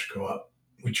just couch co-op.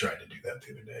 We tried to do that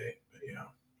the other day, but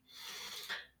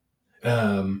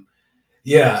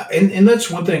yeah, and that's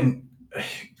one thing.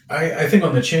 I think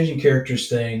on the changing characters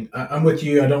thing, I'm with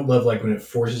you. I don't love like when it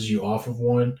forces you off of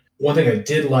one. One thing I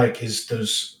did like is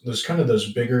those kind of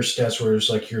those bigger stats where it's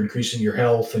like you're increasing your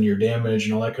health and your damage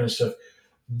and all that kind of stuff.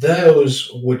 Those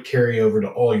would carry over to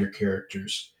all your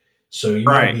characters. So you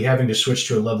might be having to switch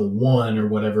to a level 1 or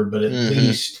whatever, but at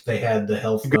least they had the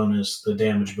health bonus, the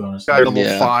damage bonus. Level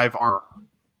 5 armor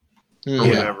or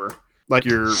whatever. Like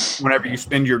whenever you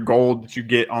spend your gold that you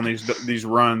get on these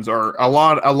runs, are a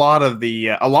lot of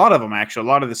them actually. A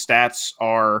lot of the stats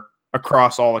are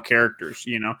across all the characters.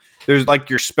 There's like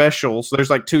your specials. There's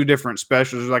like 2 different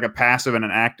specials. There's like a passive and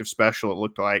an active special. It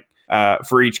looked like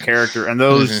for each character, and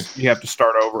those you have to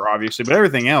start over, obviously. But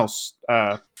everything else.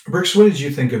 Brooks, what did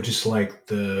you think of just like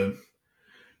the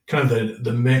kind of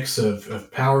the mix of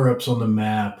power ups on the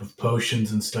map, of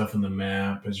potions and stuff on the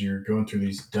map as you're going through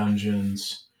these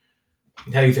dungeons?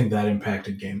 How do you think that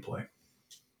impacted gameplay?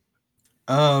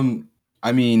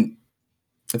 I mean,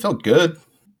 it felt good.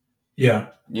 Yeah.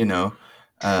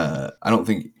 I don't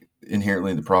think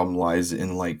inherently the problem lies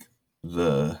in like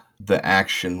the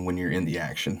action when you're in the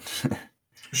action.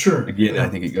 Sure. Again, I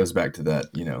think it goes back to that,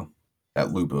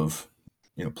 that loop of,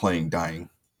 playing, dying,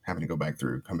 having to go back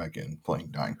through, come back in, playing,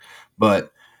 dying.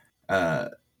 But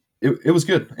it was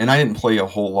good. And I didn't play a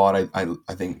whole lot.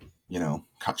 I think,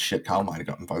 Kyle might have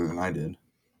gotten farther than I did.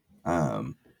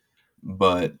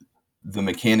 But the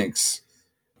mechanics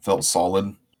felt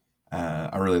solid.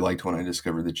 I really liked when I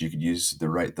discovered that you could use the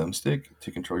right thumbstick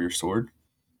to control your sword.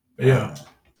 Yeah.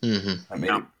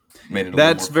 I made it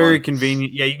That's very fun.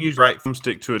 convenient. Yeah, you can use right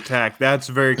thumbstick to attack. That's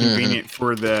very convenient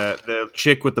for the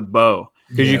chick with the bow,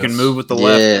 because you can move with the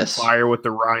left and fire with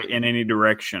the right in any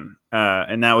direction.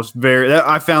 And that was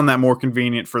I found that more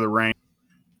convenient for the range.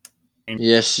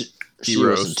 Yes, she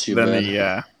wasn't too than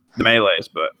bad. The melees,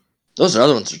 but those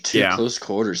other ones are too close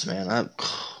quarters, man. I'm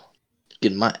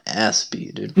getting my ass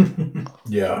beat, dude.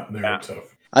 Yeah, they were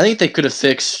tough. I think they could have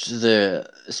fixed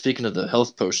speaking of the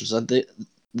health potions,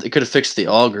 they could have fixed the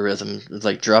algorithm,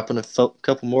 like dropping a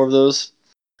couple more of those.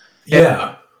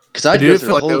 Yeah. Because I'd go through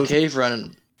the whole cave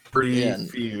run.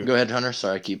 Few. Go ahead, Hunter.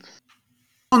 Sorry, I keep.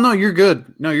 Oh, no, you're good.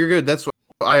 That's what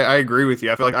I agree with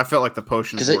you. I felt like the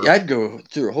potions. Because I'd go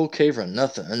through a whole cave run,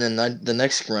 nothing, and then the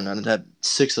next run I'd have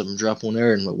 6 of them drop one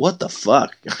there, and like, what the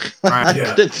fuck? I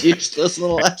could have used this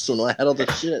little last one when I had all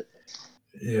the shit.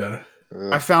 Yeah.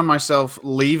 I found myself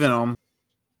leaving them.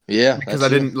 Yeah, because I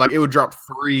didn't it would drop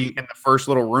 3 in the first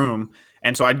little room,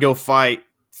 and so I'd go fight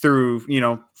through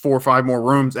 4 or 5 more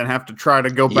rooms and have to try to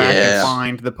go back and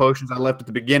find the potions I left at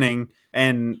the beginning.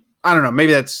 And I don't know,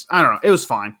 maybe I don't know. It was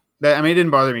fine. It didn't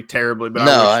bother me terribly, but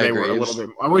I wish were a little bit.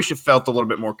 I wish it felt a little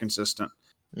bit more consistent.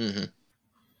 Mm-hmm.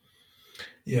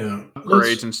 Yeah,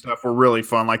 upgrades and stuff were really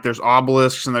fun. Like there's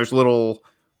obelisks and there's little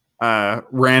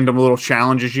random little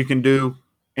challenges you can do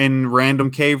in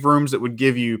random cave rooms that would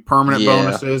give you permanent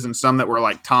bonuses, and some that were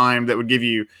like timed that would give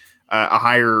you a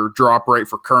higher drop rate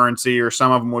for currency, or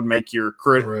some of them would make your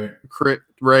crit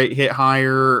rate hit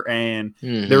higher. And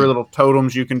there were little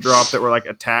totems you can drop that were like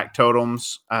attack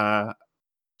totems to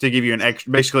give you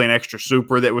basically an extra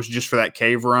super that was just for that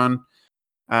cave run.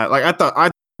 I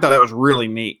thought that was really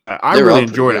neat. I really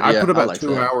enjoyed it. I put about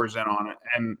 2 hours in on it,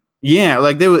 and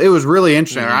it was really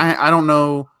interesting. I don't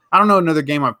know another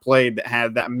game I've played that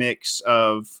had that mix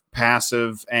of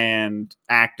passive and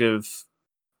active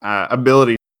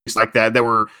abilities like that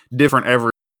were different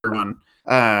every one.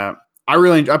 I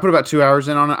put about 2 hours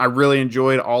in on it. I really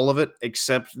enjoyed all of it,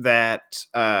 except that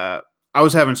I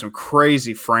was having some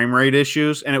crazy frame rate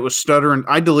issues, and it was stuttering.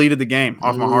 I deleted the game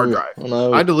off my hard drive.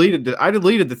 No. I deleted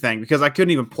the thing because I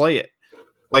couldn't even play it.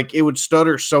 Like, it would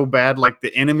stutter so bad. Like,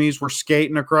 the enemies were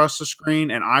skating across the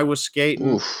screen, and I was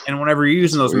skating. Oof. And whenever you're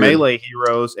using those melee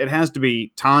heroes, it has to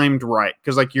be timed right,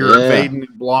 because like you're evading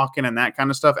and blocking and that kind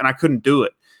of stuff. And I couldn't do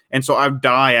it, and so I'd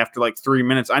die after like 3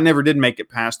 minutes. I never did make it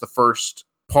past the first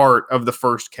part of the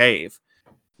first cave.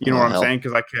 You know what I'm saying?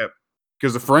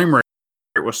 Because the frame rate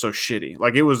was so shitty.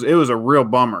 Like it was a real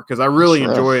bummer because I really That's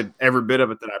rough. enjoyed every bit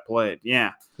of it that I played.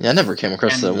 Yeah. Yeah, I never came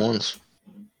across And- that once.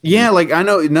 Yeah, like I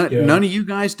know Yeah. none of you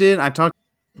guys did. I talked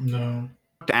No.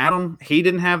 to Adam. He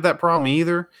didn't have that problem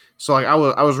either. So like I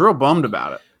was real bummed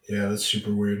about it. Yeah, that's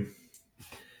super weird.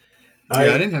 I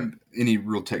didn't have any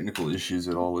real technical issues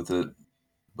at all with it,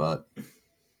 but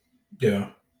Yeah.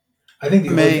 I think the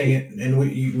only thing, and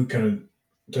we kind of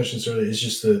touched on this earlier, is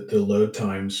just the load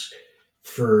times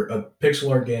for a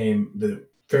pixel art game that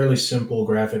fairly simple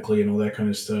graphically and all that kind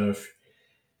of stuff.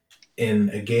 In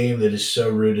a game that is so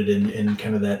rooted in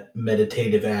kind of that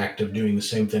meditative act of doing the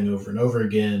same thing over and over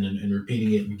again and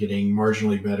repeating it and getting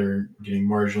marginally better, getting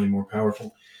marginally more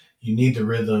powerful, you need the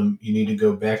rhythm. You need to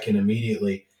go back in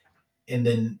immediately. And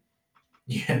then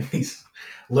you had these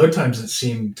load times that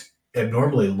seemed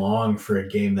abnormally long for a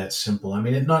game that simple. I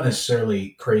mean, it's not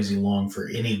necessarily crazy long for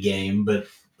any game, but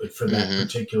for that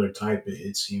particular type,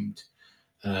 it seemed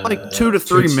Like 2 to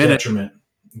 3 its minutes. detriment.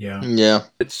 Yeah. Yeah.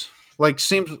 It's like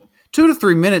seems 2 to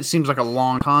 3 minutes seems like a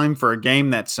long time for a game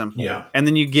that's simple. Yeah. And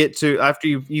then you get to after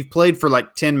you've played for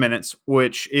like 10 minutes,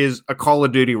 which is a Call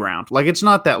of Duty round. Like it's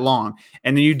not that long.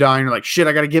 And then you die and you're like, shit,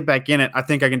 I got to get back in it. I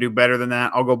think I can do better than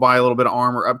that. I'll go buy a little bit of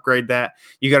armor, upgrade that.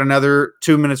 You got another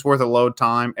 2 minutes worth of load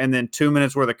time and then 2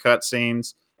 minutes worth of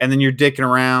cutscenes. And then you're dicking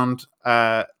around,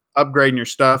 upgrading your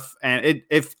stuff. And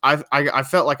I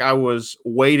felt like I was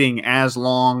waiting as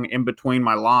long in between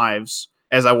my lives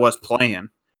as I was playing,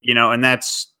 and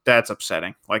that's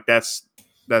upsetting. Like that's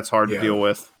hard to deal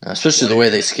with. Especially the way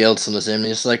they scaled some of those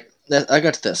enemies. Like that, I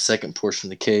got to that second portion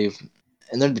of the cave,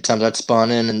 and there'd be times I'd spawn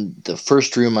in, and the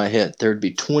first room I hit, there'd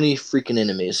be 20 freaking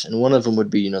enemies, and one of them would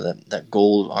be, that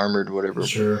gold armored whatever.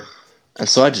 Sure. And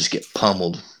so I'd just get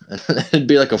pummeled, and it'd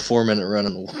be like a 4-minute run,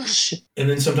 and shit. And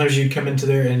then sometimes you'd come into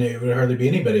there and it would hardly be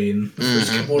anybody in the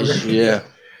first couple of rounds. Yeah.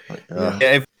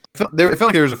 It felt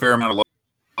like there was a fair amount of luck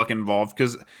involved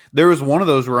because there was one of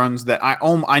those runs that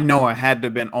I know I had to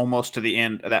have been almost to the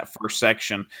end of that first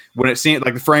section when it seemed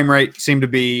like the frame rate seemed to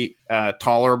be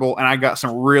tolerable, and I got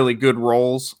some really good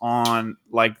rolls on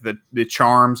like the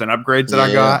charms and upgrades that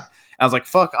I got. I was like,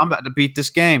 fuck, I'm about to beat this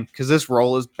game because this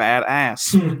roll is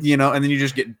badass, and then you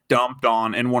just get dumped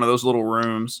on in one of those little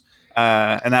rooms.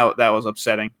 And that was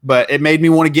upsetting, but it made me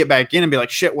want to get back in and be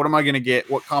like, shit, what am I going to get?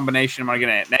 What combination am I going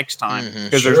to get next time?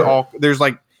 Because there's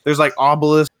like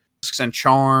obelisks and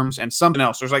charms and something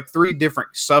else. There's like 3 different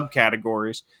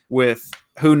subcategories with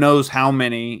who knows how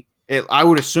many. I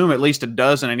would assume at least a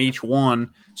dozen in each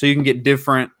one, so you can get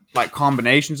different like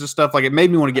combinations of stuff. Like it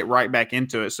made me want to get right back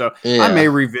into it. So I may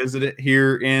revisit it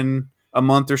here in a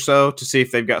month or so to see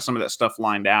if they've got some of that stuff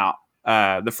lined out.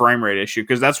 The frame rate issue,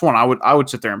 because that's one I would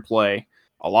sit there and play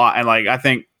a lot, and like I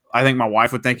think my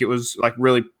wife would think it was like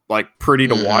really like pretty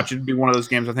to watch. It'd be one of those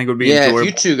games I think would be enjoyable. If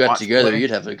you two got together, play.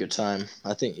 you'd have a good time.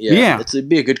 I think it'd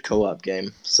be a good co-op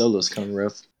game. Solo's kind of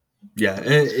rough. Yeah,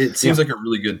 it seems like a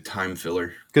really good time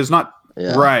filler. Because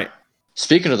right.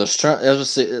 Speaking of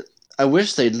those, I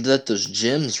wish they'd let those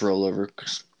gems roll over.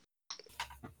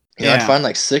 I'd find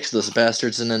like 6 of those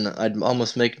bastards, and then I'd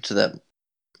almost make it to that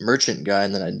merchant guy,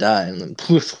 and then I'd die, and then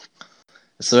poof.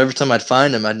 So every time I'd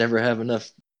find him, I'd never have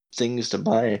enough things to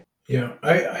buy. Yeah,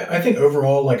 I think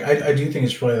overall, like I do think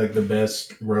it's probably like the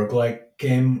best roguelike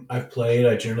game I've played.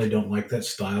 I generally don't like that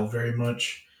style very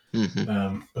much,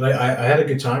 but I had a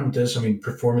good time with this. I mean,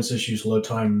 performance issues, low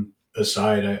time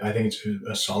aside, I think it's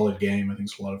a solid game. I think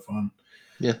it's a lot of fun.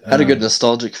 Yeah, had a good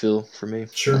nostalgic feel for me.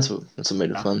 Sure, that's what made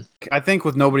it fun. I think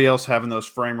with nobody else having those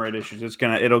frame rate issues,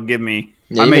 it'll give me.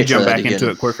 I may jump back into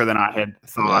it quicker than I had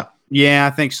thought. Yeah,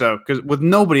 I think so. Because with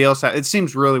nobody else, it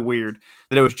seems really weird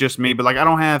that it was just me. But like, I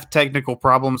don't have technical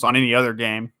problems on any other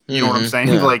game. You know what I'm saying?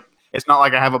 Yeah. Like, it's not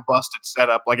like I have a busted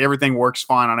setup. Like everything works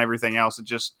fine on everything else.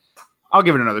 I'll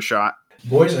give it another shot.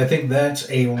 Boys, I think that's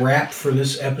a wrap for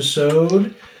this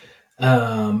episode.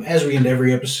 As we end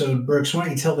every episode, Brooks, why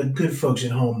don't you tell the good folks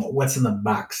at home what's in the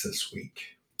box this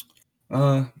week?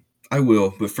 I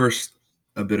will, but first,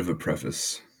 a bit of a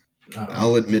preface.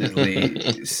 I'll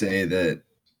admittedly say that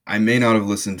I may not have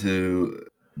listened to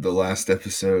the last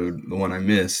episode, the one I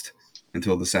missed,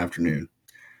 until this afternoon.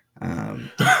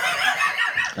 And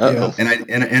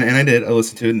I did. I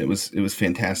listened to it, and it was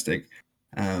fantastic.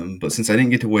 But since I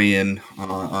didn't get to weigh in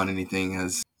on anything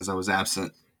as I was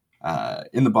absent,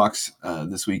 in the box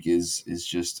this week is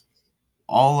just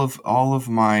all of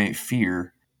my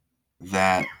fear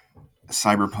that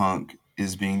Cyberpunk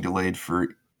is being delayed for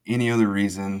any other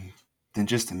reason than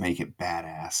just to make it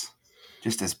badass,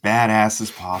 just as badass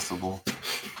as possible.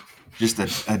 Just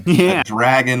a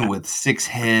dragon with 6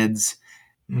 heads,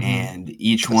 and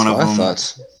each one of them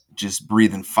just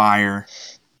breathing fire.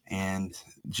 and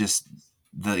just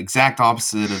the exact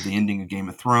opposite of the ending of Game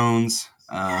of Thrones.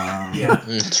 Yeah.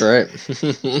 That's right.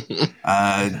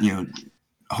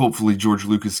 Hopefully George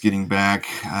Lucas getting back.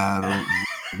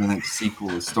 The next sequel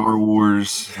is Star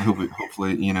Wars.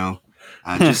 Hopefully,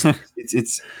 it's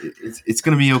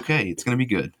going to be okay. It's going to be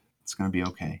good. It's going to be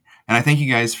okay. And I thank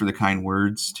you guys for the kind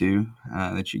words too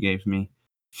that you gave me.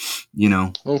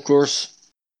 Of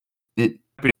course. It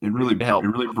really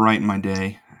brightened my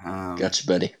day. Gotcha,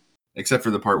 buddy. Except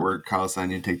for the part where Kyle said I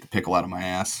need to take the pickle out of my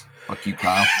ass. Fuck you,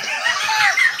 Kyle.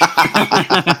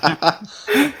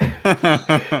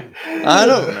 I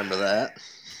don't remember that.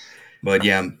 But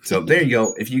yeah, so there you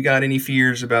go. If you got any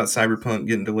fears about Cyberpunk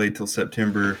getting delayed till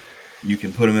September, you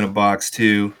can put them in a box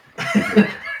too.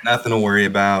 Nothing to worry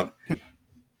about.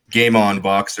 Game on,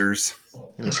 boxers.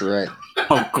 That's right.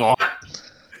 Oh God!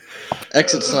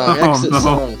 Exit song. Oh, Exit no.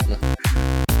 song.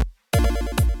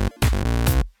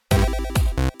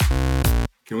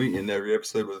 Can we end every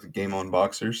episode with Game on,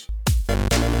 boxers?